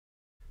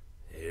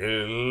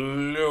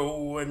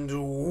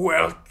and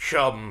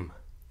welcome.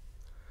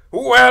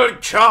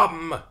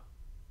 Welcome!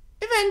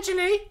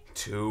 Eventually.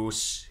 To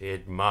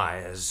Sid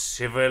Meier's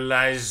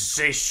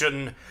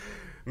civilization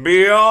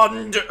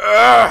beyond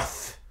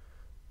Earth.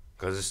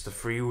 Because it's the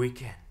free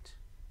weekend.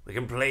 We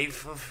can play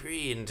for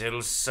free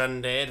until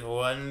Sunday at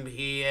 1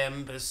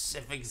 p.m.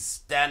 Pacific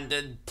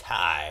Standard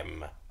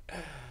Time.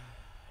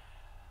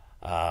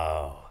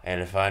 Oh,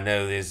 and if I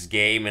know this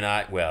game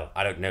I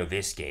don't know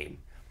this game,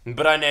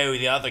 but I know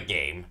the other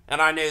game,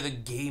 and I know the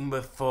game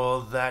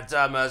before that.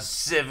 I'm a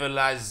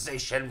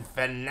civilization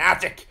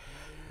fanatic.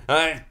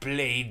 I've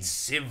played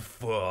Civ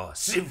 4,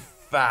 Civ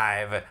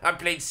 5, I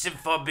played Civ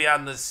 4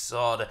 Beyond the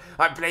Sword,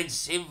 I played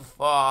Civ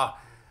 4,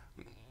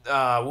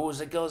 what was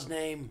that girl's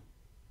name?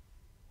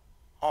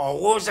 Oh,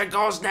 what was that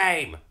girl's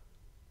name?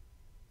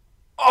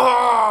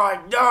 Oh,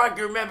 no, I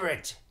can remember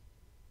it.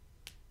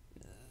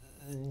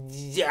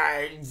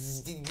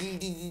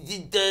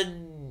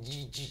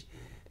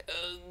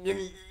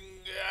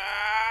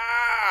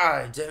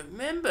 I don't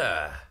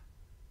remember.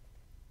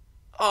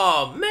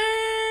 Oh,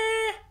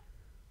 man.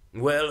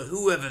 Well,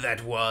 whoever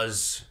that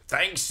was,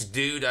 thanks,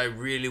 dude. I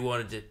really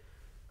wanted to.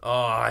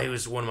 Oh, he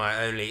was one of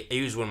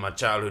my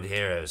childhood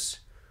heroes.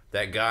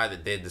 That guy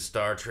that did the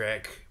Star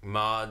Trek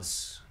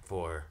mods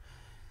for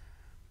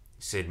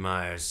Sid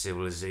Meier's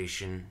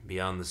Civilization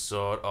Beyond the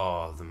Sword.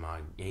 Oh,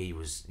 he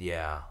was,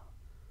 yeah.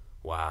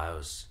 Wow,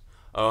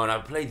 oh, and I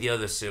played the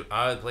other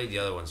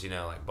ones,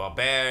 like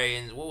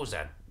Barbarians. What was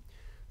that?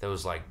 That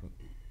was like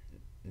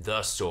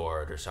The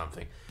Sword or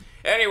something.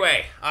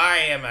 Anyway, I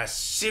am a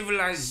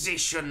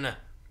civilization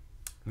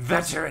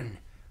veteran.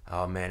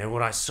 Oh man, and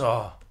when I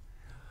saw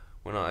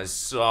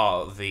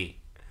the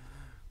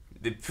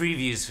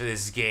previews for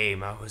this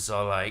game, I was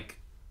all like,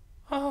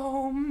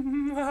 oh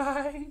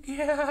my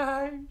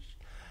gosh.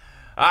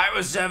 I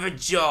was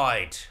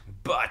overjoyed,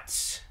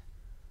 but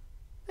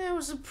there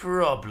was a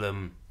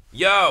problem.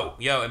 Yo,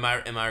 am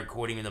I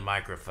recording in the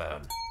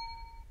microphone?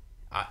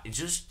 Oh,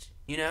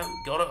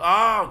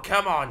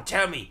 come on,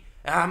 tell me.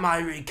 Am I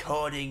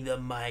recording the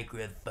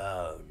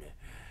microphone?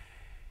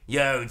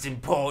 Yo, it's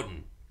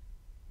important.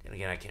 And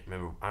again, I can't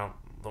remember. I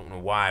don't know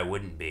why I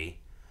wouldn't be.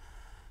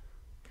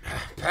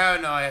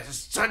 Paranoia.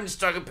 Sudden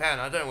stroke of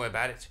paranoia. Don't worry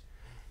about it.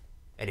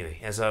 Anyway,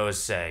 as I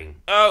was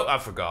saying. Oh, I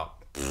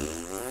forgot.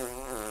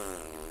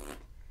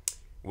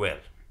 Well,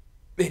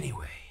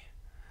 anyway.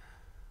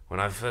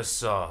 When I first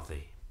saw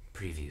the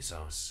previews,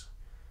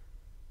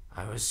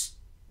 I was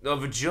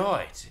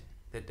overjoyed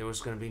that there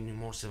was going to be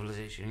more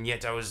civilization, and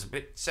yet I was a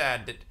bit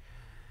sad that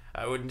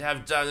I wouldn't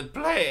have time to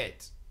play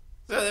it.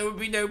 So there would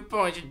be no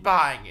point in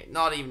buying it,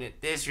 not even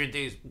at this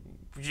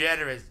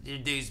generous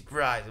reduced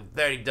price of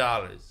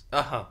 $30.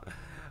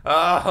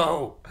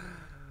 Oh,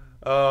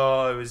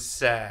 it was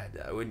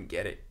sad. I wouldn't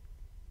get it.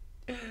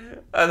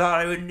 I thought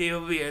I wouldn't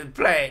even be able to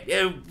play it.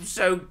 It was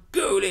so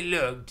cool it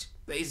looked.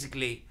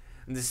 Basically,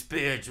 the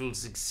spiritual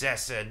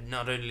successor,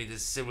 not only to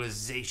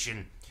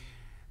Civilization,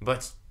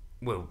 but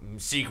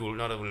sequel,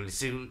 not only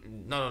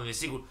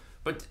sequel,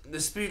 but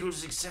the spiritual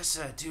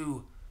successor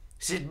to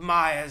Sid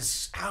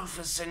Meier's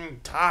Alpha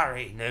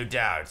Centauri, no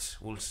doubt.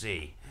 We'll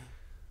see.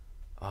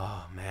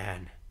 Oh,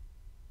 man.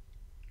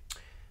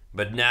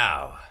 But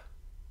now,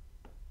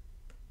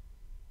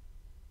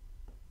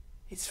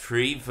 it's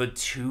free for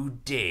 2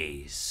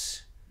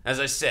 days. As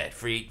I said,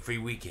 free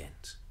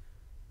weekend.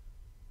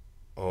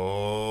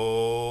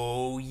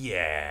 Oh,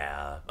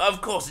 yeah. Of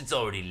course, it's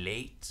already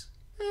late.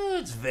 Oh,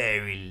 it's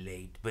very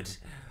late, but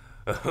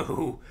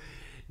oh,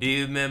 do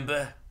you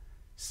remember?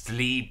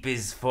 Sleep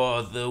is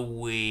for the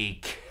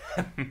weak.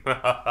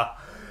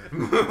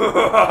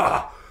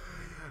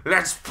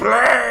 Let's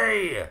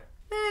play!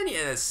 And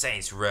yeah, there's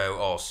Saints Row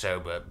also,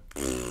 but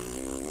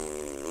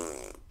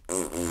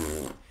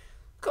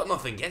got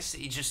nothing against it.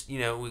 You just,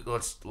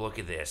 let's look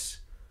at this.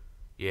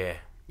 Yeah,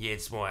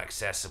 it's more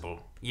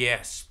accessible.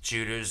 Yes,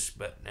 shooters,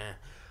 but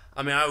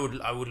I mean,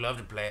 I would love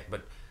to play it,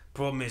 but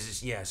problem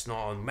is, it's not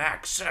on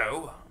Mac,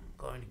 so I'm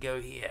going to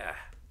go here.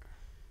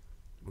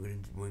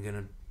 We're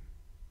gonna.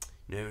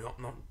 No.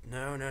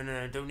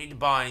 Don't need to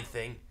buy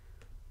anything.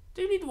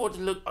 Don't need to want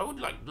to look. I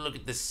would like to look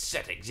at the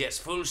settings. Yes,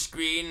 full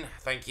screen.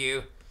 Thank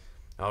you.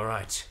 All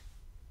right,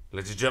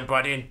 let's jump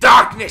right in.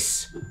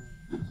 Darkness.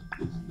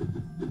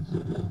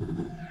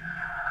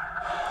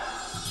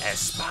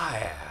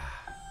 Aspire.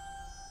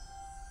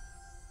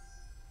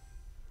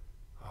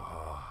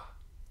 Oh,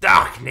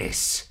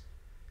 darkness.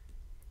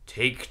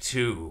 Take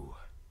 2.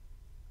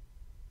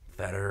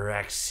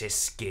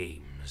 Federaxis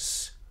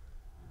Games.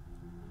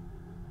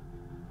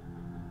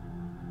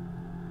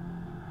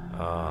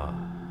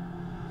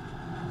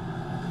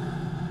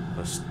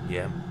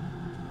 Yeah.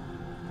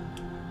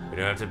 We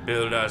don't have to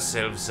build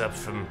ourselves up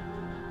from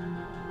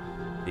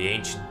the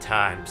ancient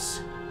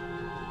times.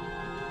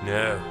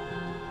 No.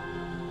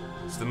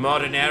 It's the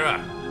modern era.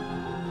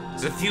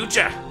 It's the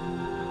future.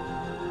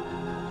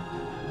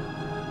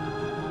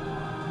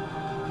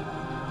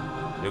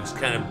 Looks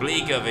kind of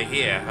bleak over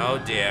here. Oh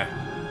dear.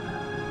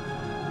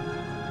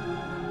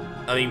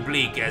 I mean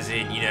bleak as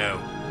in,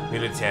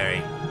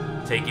 military.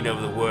 taking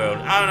over the world.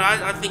 I don't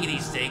know, I think of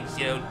these things,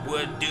 you know,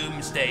 word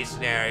doomsday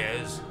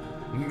scenarios.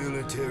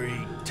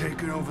 Military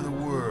taking over the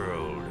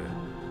world.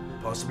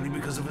 Possibly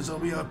because of a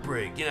zombie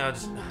outbreak, you know,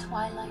 just... In the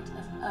twilight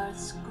of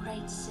Earth's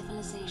great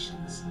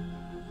civilizations,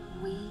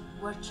 we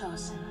were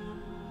chosen.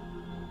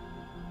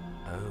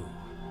 Oh.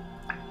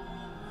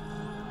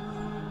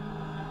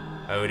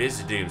 Oh, it is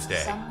a doomsday.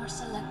 Some were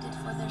selected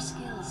for their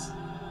skills,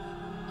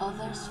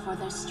 others for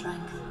their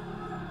strength,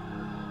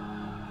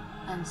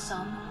 and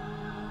some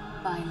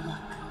by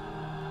luck.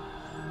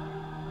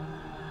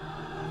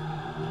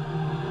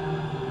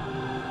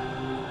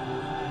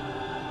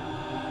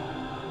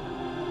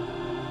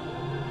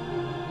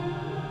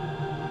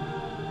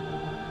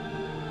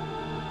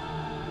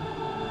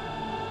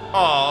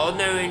 Oh,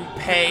 no one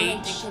paid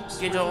Great to ships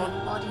get were the on.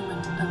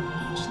 embodiment of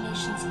each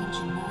nation's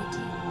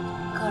ingenuity,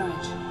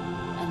 courage,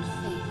 and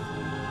faith.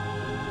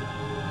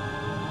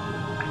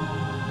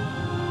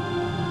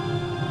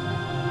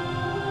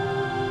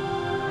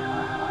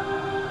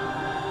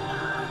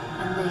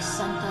 And they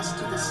sent us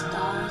to the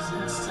stars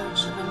in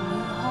search of a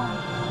new home.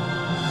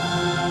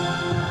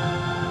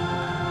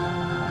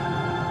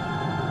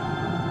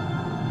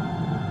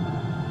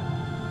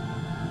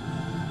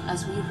 As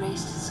we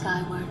raced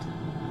skyward,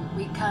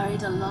 we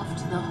carried aloft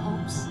the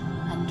hopes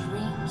and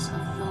dreams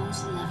of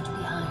those left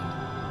behind.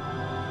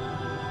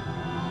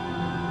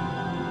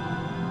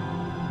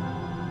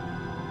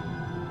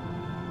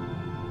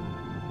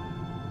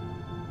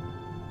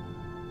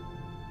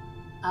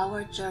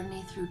 Our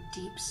journey through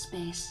deep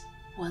space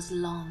was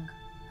long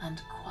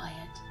and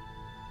quiet.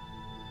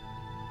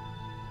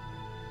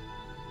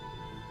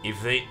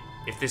 If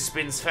this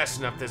spins fast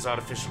enough, there's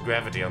artificial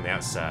gravity on the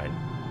outside.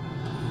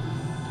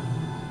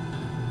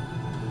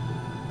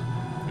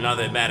 Not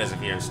that it matters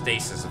if you're in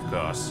stasis, of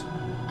course.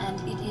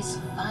 And it is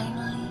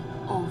finally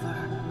over.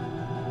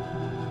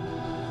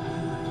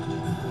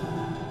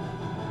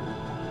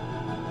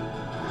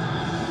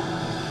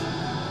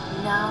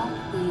 Now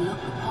we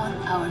look upon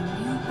our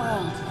new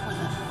world for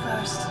the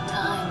first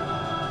time.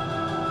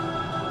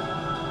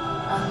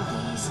 On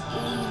these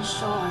alien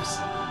shores,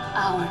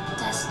 our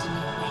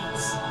destiny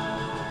waits.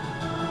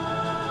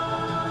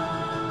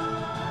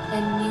 A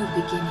new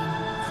beginning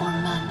for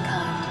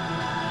mankind.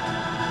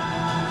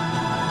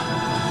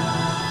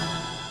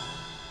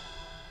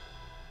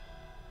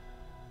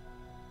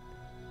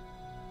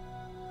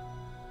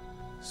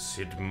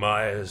 Sid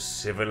Meier's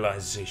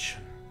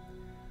civilization.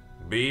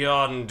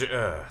 Beyond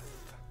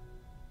Earth.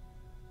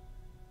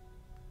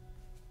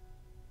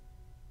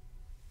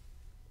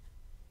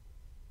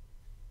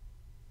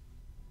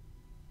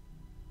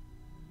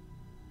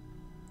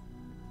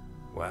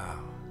 Wow.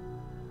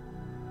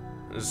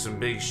 There's some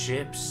big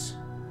ships.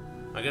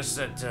 I guess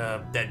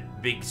that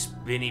big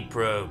spinny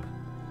probe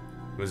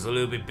was a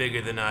little bit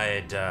bigger than I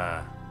had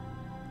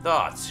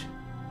thought.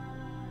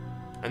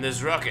 And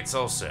there's rockets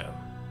also.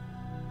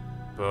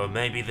 Or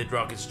maybe the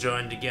rockets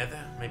joined together,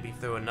 maybe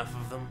throw enough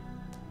of them,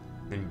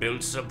 and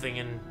build something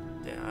and,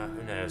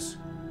 who knows.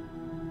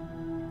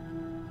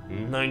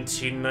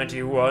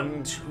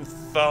 1991,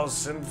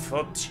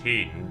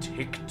 2014,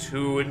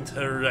 Take-Two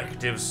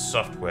Interactive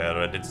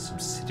Software and its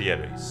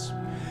subsidiaries.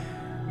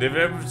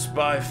 Developed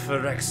by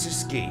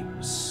Firaxis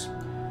Games.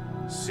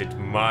 Sid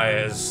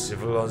Meier's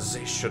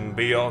Civilization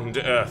Beyond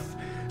Earth.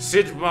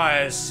 Sid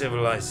Meier's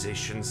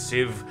Civilization,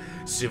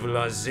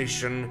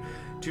 Civilization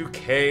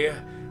 2K,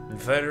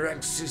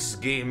 Firaxis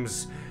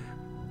Games,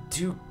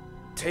 to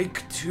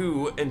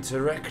Take-Two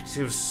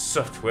Interactive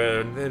Software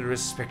and their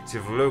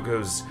respective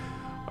logos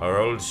are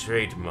all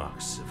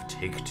trademarks of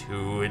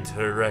Take-Two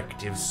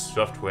Interactive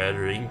Software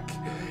Inc.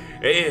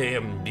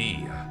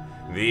 AMD.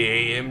 The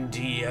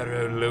AMD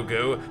arrow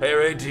logo,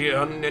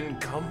 Iridion, and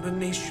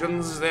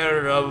combinations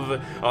thereof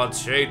are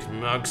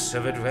trademarks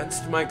of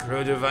Advanced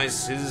Micro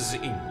Devices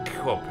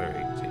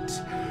Incorporated.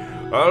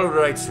 All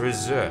rights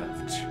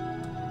reserved.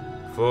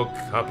 For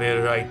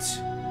copyright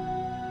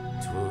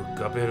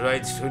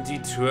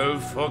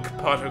 2012 Fog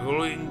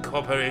Particle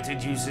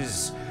Incorporated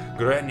uses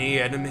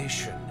Granny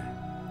Animation.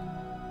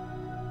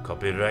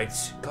 Copyright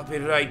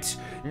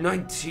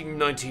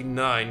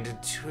 1999 to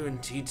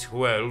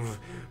 2012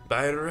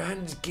 by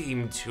Rand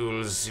Game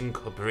Tools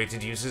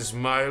Incorporated uses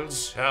Mild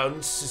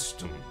Sound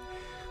System.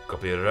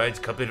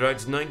 Copyright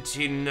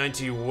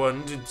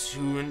 1991 to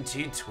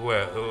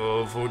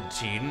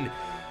 2014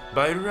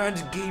 by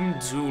Rad Game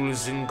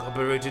Tools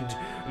Incorporated.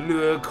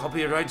 Lure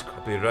copyright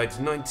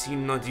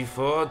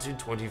 1994 to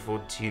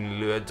 2014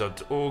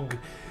 Lure.org.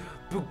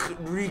 Book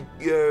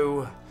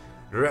Rigo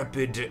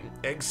Rapid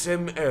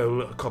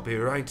XML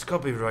copyright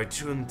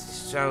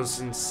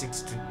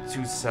 2006 to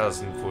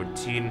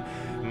 2014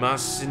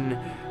 Marcin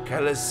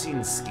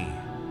Kalasinski.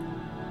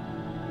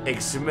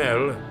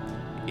 XML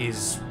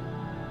is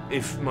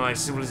if my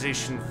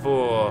Civilization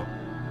 4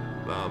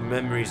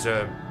 memories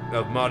are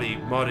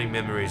modding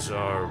memories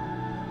are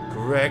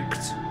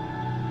correct,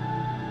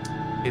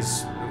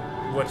 is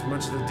what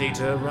much of the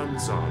data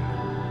runs on.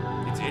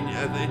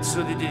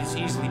 So that it is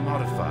easily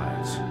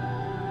modified.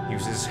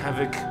 Uses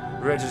Havoc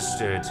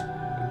registered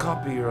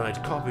Copyright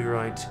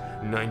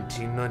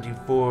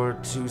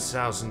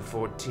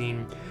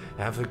 1994-2014,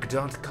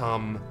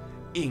 Havoc.com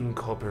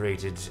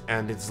Incorporated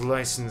and its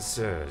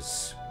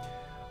licensors.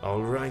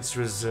 All rights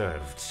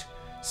reserved.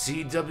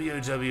 See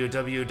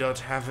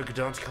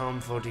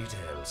www.havoc.com for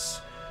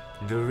details.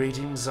 The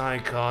ratings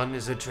icon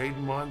is a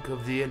trademark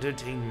of the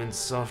Entertainment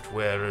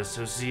Software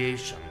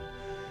Association.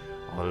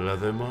 All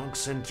other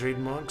marks and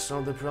trademarks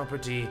are the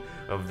property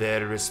of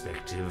their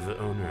respective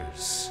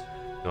owners.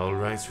 All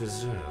rights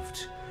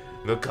reserved.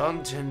 The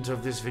content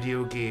of this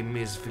video game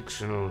is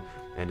fictional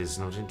and is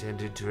not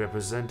intended to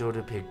represent or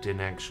depict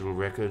an actual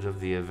record of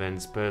the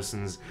events,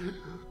 persons,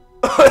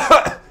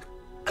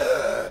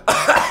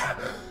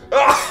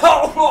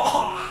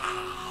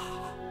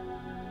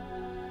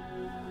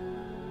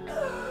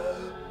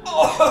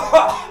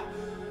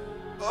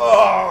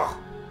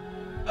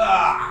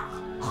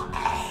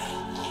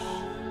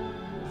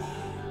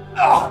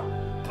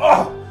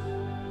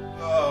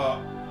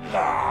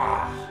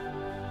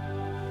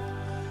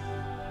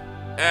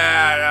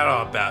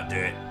 that'll about do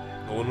it.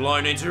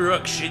 Online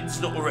interruptions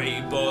not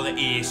rated by the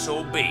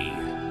ESOB.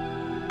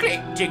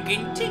 Click to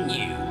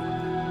continue.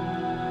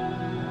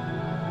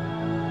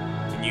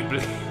 Can you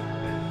believe?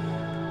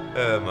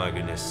 Oh my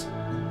goodness.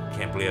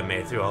 Can't believe I made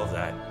it through all of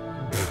that.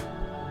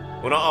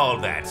 Well, not all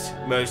of that.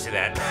 Most of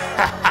that.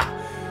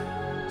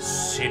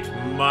 Sid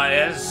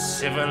Meier's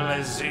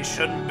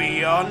Civilization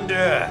Beyond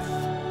Earth.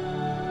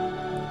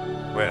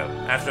 Well,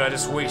 after I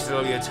just wasted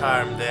all your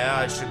time there,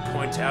 I should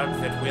point out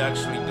that we're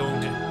actually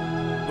going to...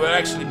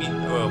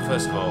 Well,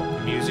 first of all, the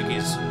music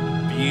is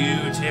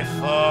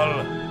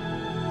beautiful.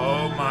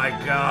 Oh my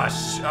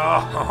gosh.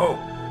 Oh,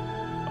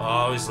 I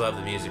always love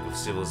the music of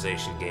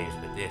Civilization games,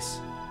 but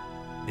this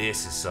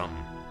is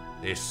something.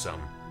 This is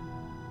something.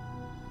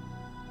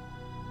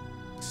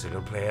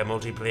 Single player,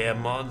 multiplayer,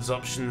 mods,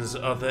 options,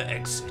 other,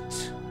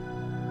 exit.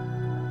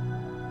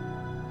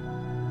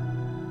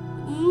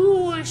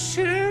 Ooh, a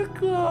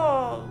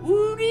circle!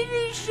 Ooh,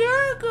 a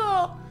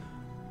circle!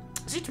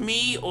 Is it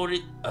me or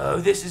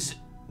oh, this is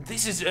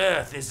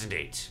Earth, isn't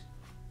it?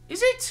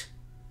 Is it?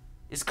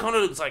 It kind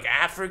of looks like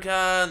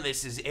Africa, and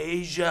this is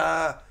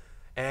Asia,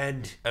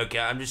 and okay,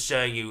 I'm just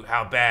showing you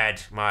how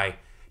bad my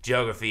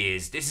geography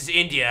is. This is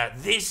India.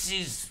 This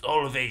is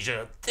all of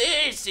Asia.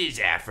 This is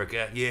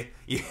Africa. Yeah,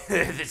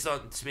 it's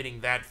not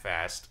spinning that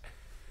fast.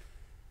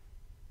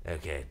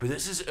 Okay, but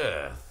this is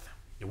Earth.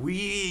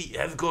 We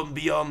have gone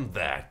beyond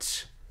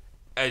that,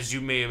 as you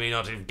may or may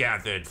not have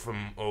gathered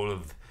from all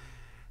of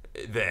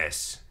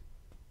this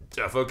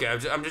stuff. Okay,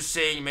 I'm just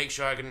saying, make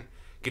sure I can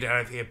get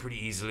out of here pretty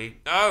easily.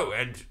 Oh,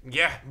 and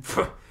yeah,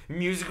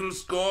 musical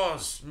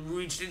scores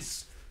reached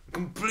its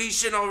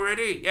completion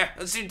already. Yeah,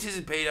 as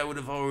anticipated, I would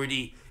have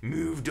already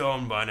moved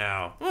on by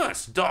now. Oh,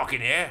 it's dark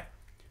in here.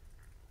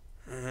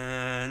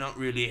 Not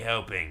really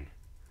helping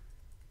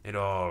at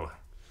all.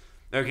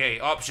 Okay,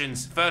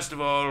 options. First of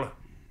all,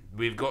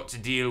 we've got to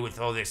deal with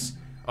all this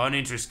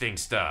uninteresting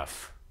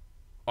stuff.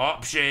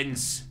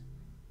 Options.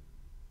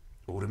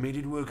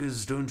 Automated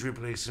workers don't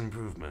replace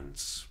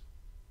improvements.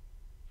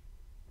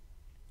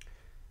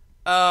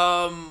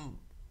 No,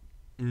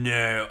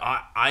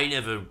 I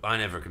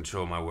never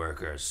control my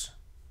workers.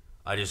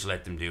 I just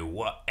let them do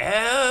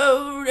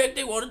whatever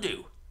they want to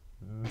do.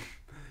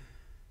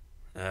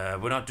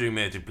 We're not doing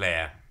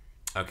multiplayer.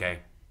 Okay,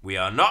 we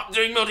are not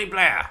doing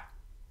multiplayer.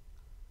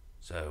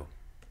 So,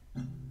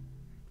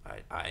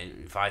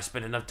 if I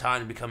spend enough time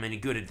to become any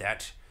good at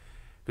that,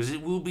 because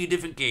it will be a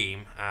different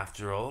game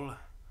after all.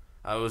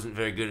 I wasn't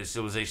very good at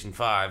Civilization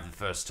 5 the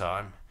first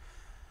time.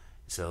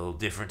 It's a little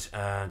different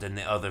than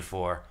the other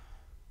four.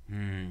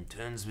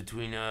 Turns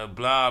between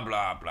blah blah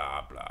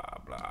blah blah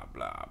blah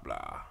blah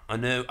blah. I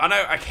know.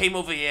 I came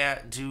over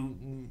here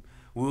to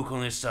work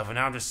on this stuff, and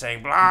now I'm just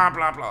saying blah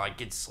blah blah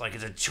like it's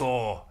a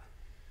chore.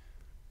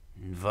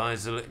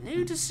 Advisor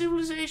new to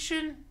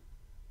Civilization?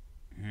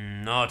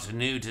 Not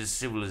new to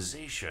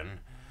Civilization.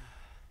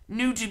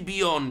 New to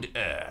Beyond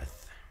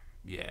Earth.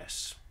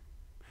 Yes.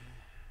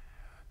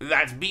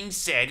 That being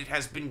said, it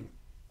has been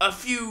a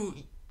few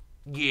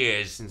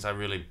years since I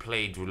really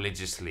played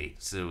religiously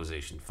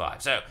Civilization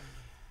 5. So,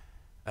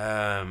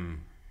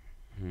 and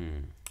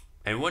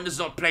one does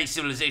not play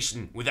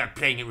Civilization without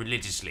playing it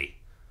religiously.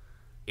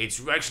 It's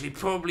actually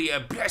probably a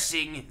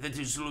blessing that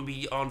this will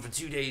be on for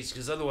 2 days,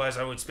 because otherwise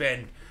I would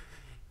spend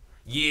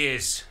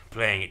years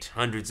playing it.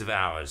 Hundreds of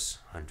hours.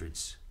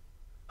 Hundreds.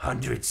 I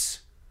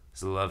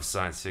love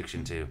science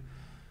fiction too.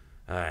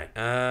 Alright,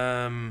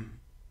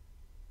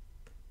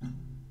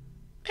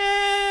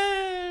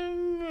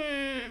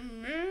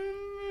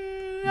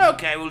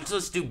 okay, well,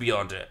 let's do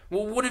Beyond It.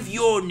 Well, what if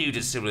you're new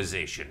to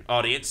Civilization?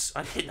 Audience,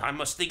 I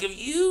must think of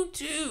you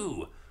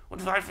too.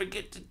 What if I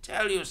forget to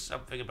tell you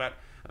something about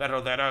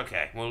all that?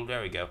 Okay, well,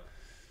 there we go.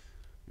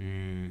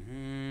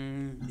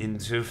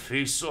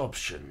 Interface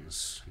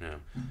options. No.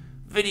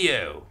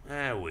 Video.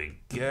 There we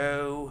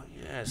go.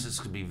 Yes, this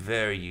could be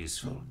very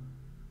useful.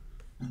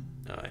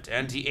 Alright,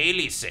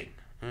 anti-aliasing.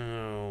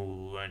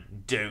 Oh, I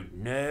don't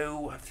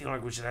know. I feel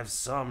like we should have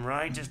some,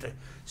 right? Just to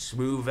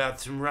smooth out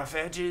some rough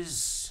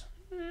edges.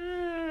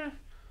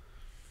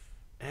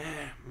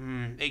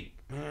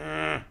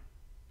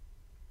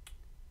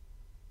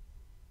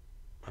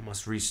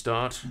 Let's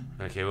restart.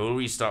 Okay, we'll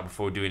restart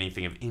before we do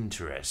anything of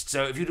interest.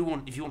 So if you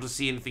want to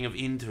see anything of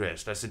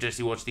interest, I suggest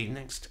you watch the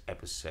next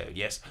episode.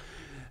 Yes.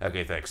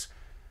 Okay, thanks.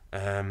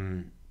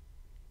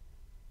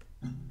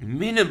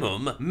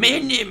 Minimum.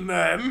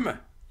 I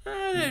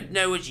don't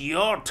know what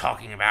you're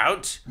talking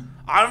about.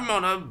 I'm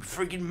on a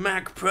freaking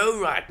Mac Pro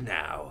right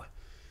now.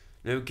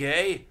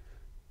 Okay?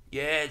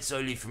 Yeah, it's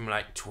only from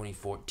like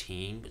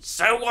 2014, but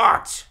so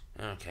what?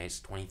 Okay, it's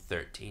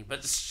 2013,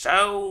 but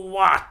so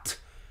what?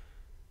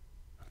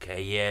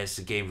 Okay, yeah, it's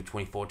a game from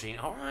 2014.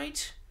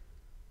 Alright.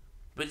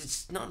 But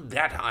it's not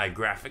that high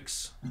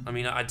graphics. I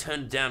mean, I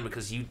turned it down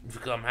because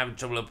I'm having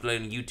trouble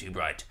uploading YouTube,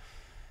 right?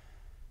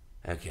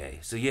 Okay,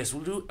 so yes,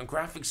 we'll do a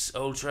graphics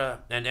ultra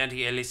and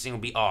anti-aliasing will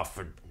be off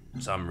for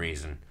some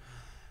reason.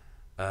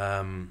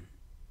 Why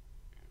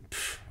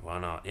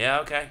not? Yeah,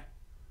 okay.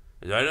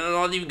 I'm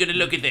not even gonna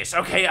look at this.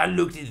 Okay, I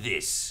looked at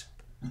this.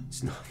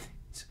 It's nothing.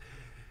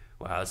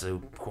 Wow, it's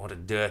quite a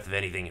dearth of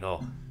anything at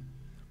all.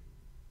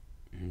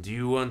 Do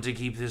you want to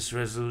keep this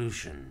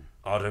resolution?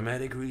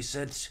 Automatic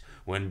reset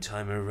when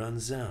timer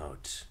runs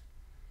out.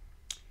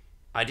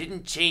 I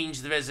didn't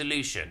change the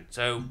resolution,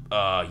 so,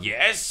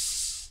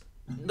 yes,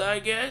 I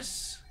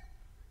guess.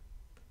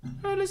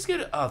 Well, let's go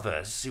to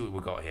others, see what we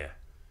got here.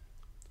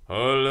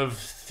 Hall of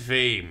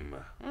Fame.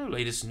 Oh,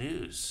 latest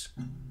news.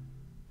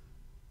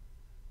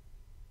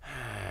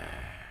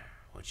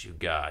 What you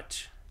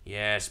got?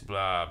 Yes,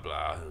 blah,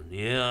 blah.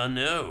 Yeah, I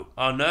know.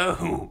 I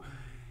know.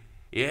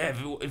 Yeah,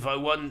 if I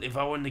won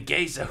the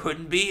case, I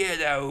wouldn't be here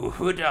now,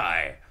 would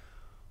I?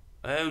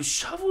 Oh,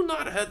 Shovel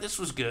Knight, I heard this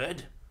was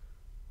good.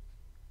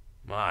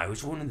 My,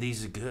 which one of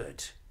these are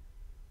good?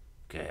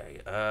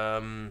 Okay,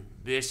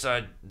 this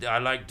I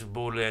liked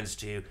Borderlands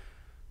 2.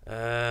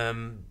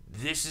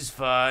 This is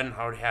fun, I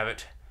already have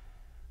it.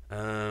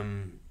 Oh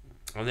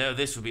no,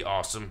 this would be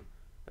awesome.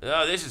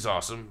 Oh, this is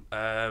awesome.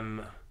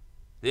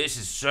 This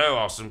is so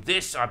awesome.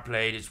 This I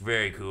played, it's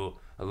very cool.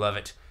 I love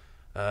it.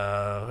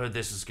 Heard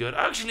this is good.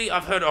 Actually,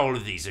 I've heard all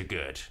of these are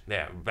good.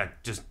 Yeah,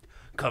 that just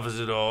covers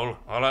it all.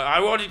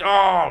 I want it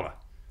all!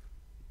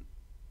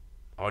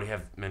 I already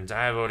have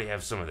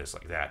some of this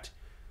like that.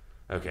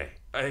 Okay.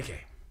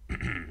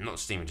 Not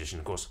Steam Edition,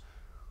 of course.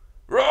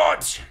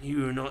 Right!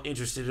 You're not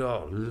interested at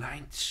all.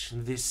 Light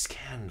this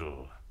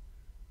candle.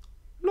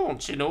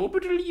 Launch an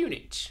orbital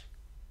unit.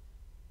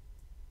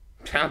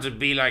 How to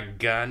be like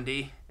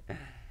Gandhi.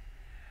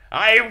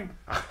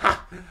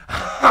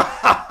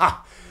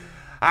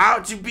 How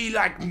to be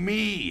like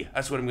me.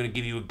 That's what I'm going to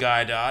give you a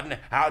guide on.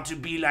 How to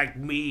be like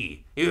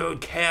me. You don't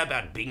care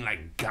about being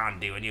like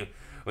Gandhi when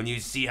you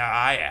see how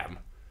I am.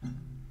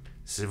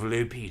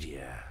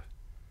 Civilopedia.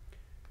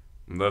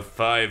 The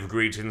 5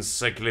 great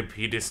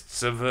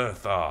encyclopedists of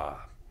Earth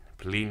are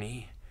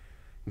Pliny,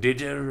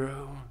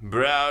 Diderot,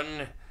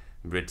 Brown,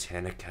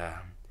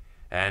 Britannica,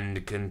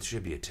 and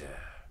contributor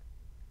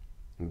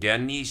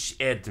Ganesh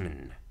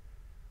Edman.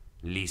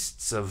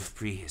 Lists of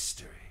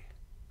prehistory.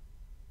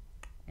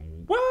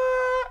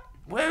 What?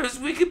 Where is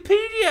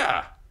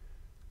Wikipedia?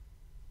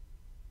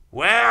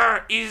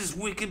 Where is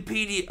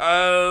Wikipedia?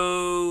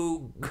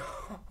 Oh,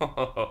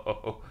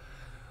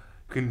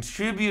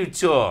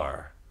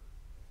 contributor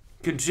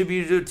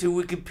to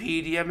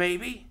Wikipedia,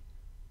 maybe.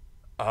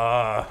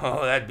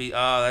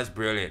 That's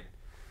brilliant.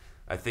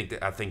 I think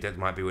that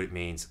might be what it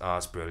means. Oh,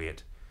 it's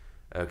brilliant.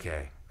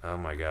 Okay. Oh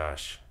my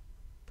gosh.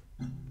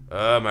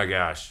 Oh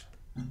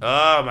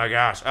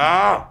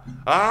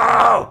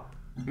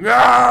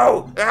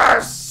no!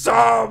 There's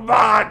so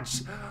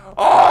much!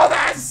 Oh,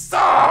 there's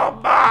so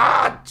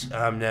much!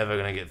 I'm never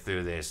gonna get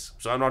through this,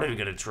 so I'm not even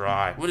gonna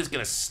try. We're just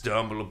gonna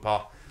stumble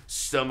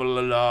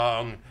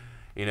along,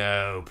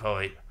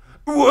 probably.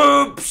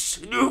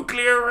 Whoops!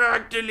 Nuclear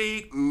reactor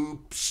leak.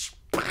 Oops.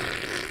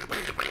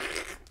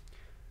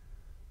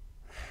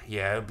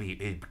 Yeah,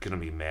 it's gonna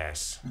be a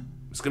mess.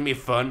 It's gonna be a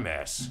fun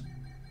mess.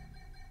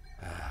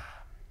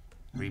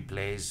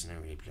 Replays, no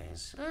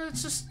replays.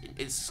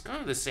 It's kind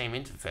of the same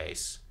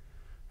interface.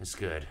 It's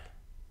good.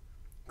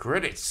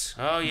 Credits.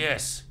 Oh,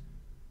 yes.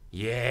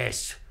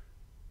 Yes.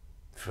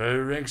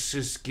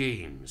 Phyrexis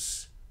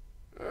Games.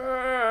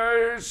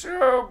 It's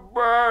so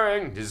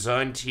boring.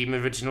 Design team,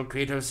 original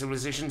creator of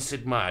Civilization,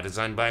 Sid Meier.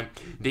 Designed by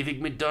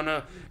David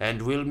McDonough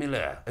and Will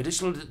Miller.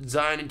 Additional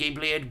design and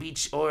gameplay Ed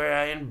Beach,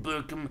 Orion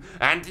Burkham,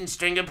 Anton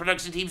Stringer.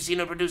 Production team,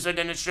 senior producer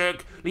Dennis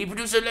Shirk. Lead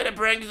producer Leonard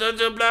Prank,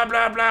 blah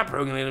blah blah.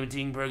 Programming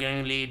team,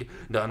 programming lead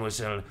Don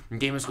Whistle.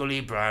 Gamer School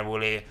lead Brian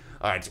Woolley.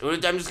 Alright,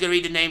 I'm just gonna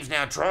read the names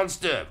now.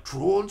 Tronster.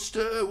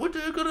 What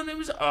the heck are the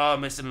names? Oh,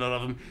 I'm missing a lot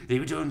of them.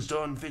 David Jones,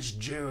 Don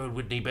Fitzgerald,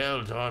 Whitney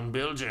Bell, Don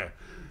Bilger.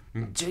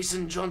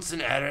 Jason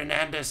Johnson, Aaron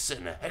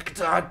Anderson,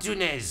 Hector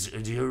Tunes,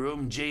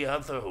 Jerome J.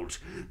 Huthold,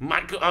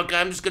 Michael. Okay,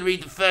 I'm just gonna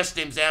read the first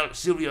names out.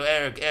 Silvio,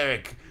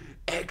 Eric,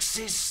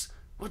 Exis.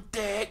 What the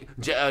heck?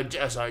 Jeff,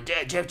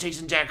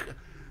 Jason, Jack,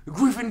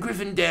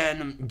 Griffin,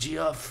 Dan,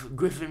 Geoff,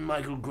 Griffin,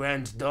 Michael,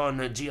 Grant,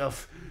 Don,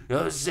 Geoff,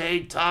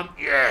 Jose, Tom.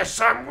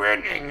 Yes, I'm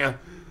winning.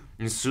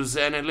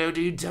 Susanna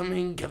Lodi,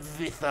 Doming,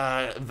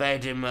 Kavitha,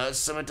 Vadim,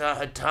 Samata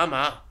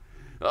Hatama,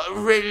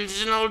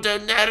 Original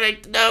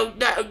generic. No.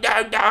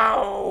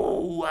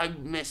 I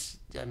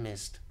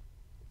missed.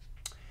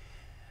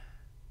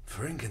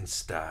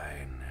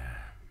 Frankenstein.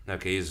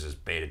 Okay, these are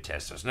just beta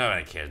testers.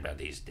 Nobody cares about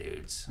these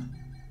dudes.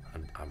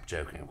 I'm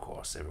joking, of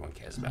course. Everyone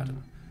cares about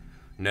him.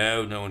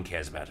 No one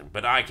cares about him.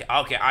 But I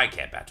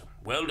care about him.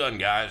 Well done,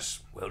 guys.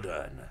 Well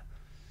done.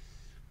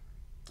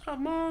 Oh,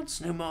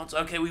 mods, no mods.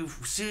 Okay, we've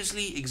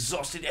seriously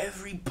exhausted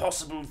every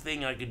possible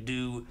thing I could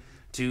do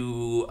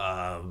to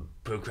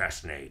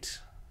procrastinate.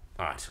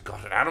 Alright,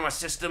 got it out of my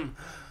system.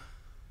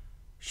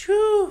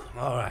 Shoo.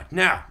 Alright,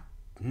 now,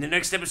 in the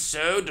next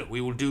episode,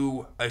 we will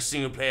do a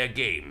single-player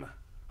game.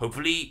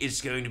 Hopefully,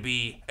 it's going to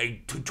be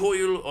a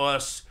tutorial, or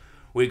else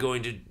we're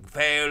going to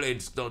fail.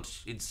 It's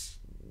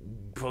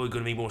probably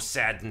going to be more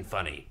sad than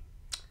funny.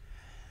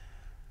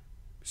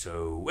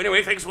 So,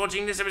 anyway, thanks for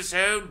watching this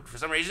episode, for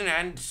some reason,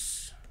 and